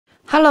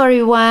Hello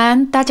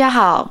everyone， 大家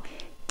好。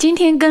今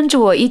天跟着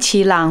我一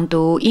起朗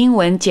读英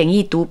文简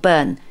易读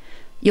本，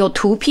有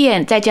图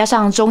片再加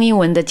上中英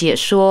文的解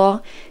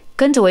说，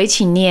跟着我一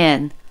起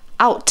念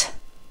out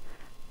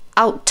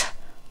out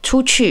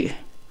出去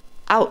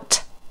out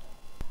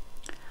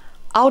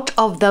out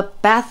of the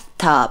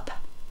bathtub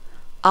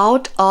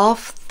out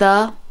of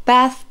the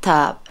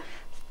bathtub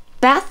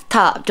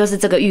bathtub 就是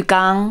这个浴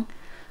缸，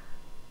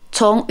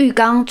从浴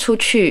缸出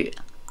去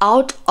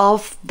out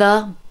of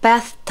the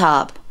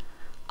bathtub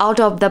out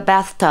of the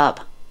bathtub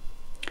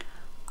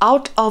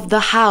out of the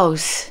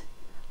house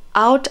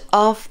out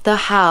of the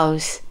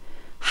house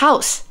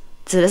house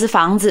指的是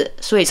房子，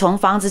所以从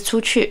房子出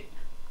去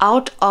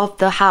out of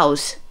the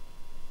house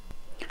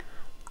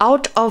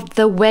out of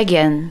the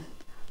wagon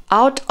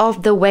out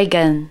of the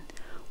wagon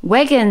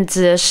wagon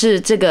指的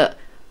是这个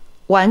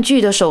玩具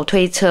的手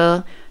推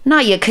车，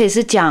那也可以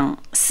是讲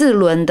4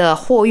轮的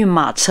货运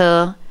马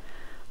车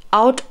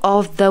out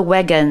of the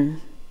wagon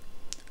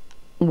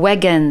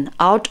wagon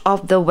out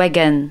of the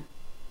wagon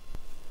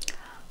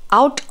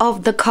out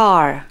of the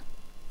car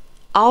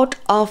out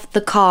of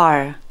the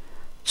car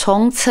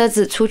从车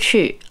子出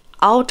去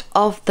out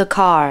of the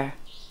car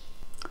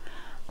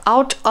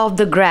out of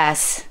the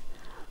grass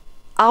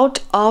out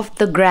of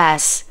the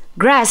grass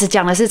grass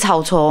讲的是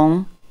草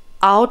丛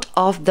out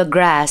of the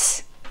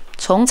grass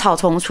从草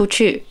丛出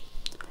去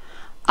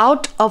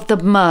out of the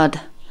mud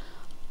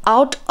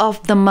out of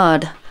the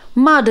mud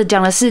mud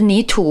讲的是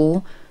泥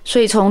土，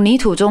所以从泥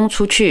土中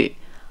出去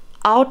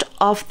out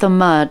of the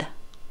mud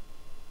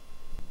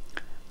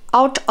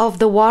out of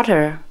the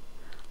water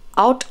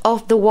out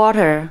of the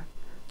water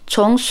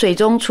从水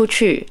中出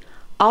去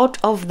out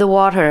of the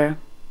water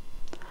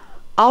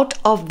out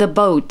of the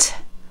boat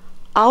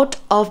out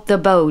of the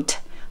boat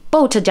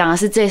boat 讲的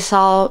是这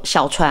艘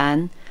小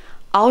船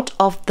out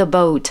of the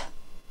boat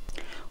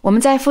我们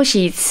再复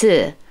习一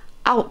次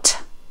out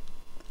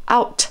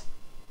out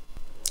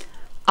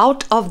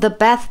out of the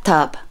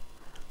bathtub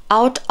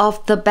out of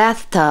the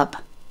bathtub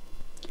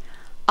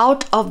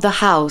out of the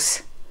house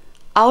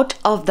out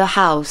of the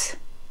house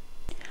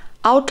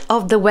out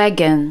of the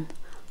wagon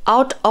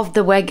out of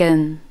the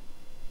wagon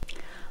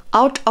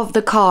out of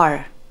the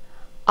car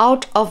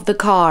out of the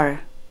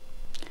car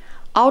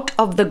out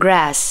of the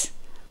grass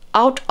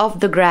out of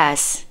the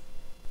grass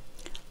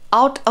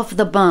out of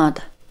the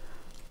mud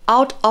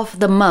out of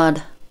the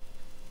mud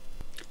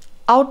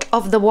out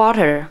of the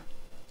water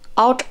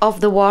out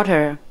of the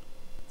water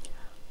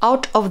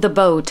out of the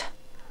boat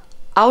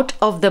out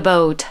of the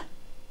boat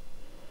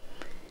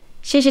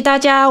谢谢大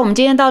家，我们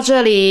今天到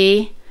这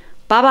里，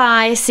拜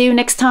拜 ，See you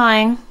next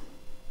time。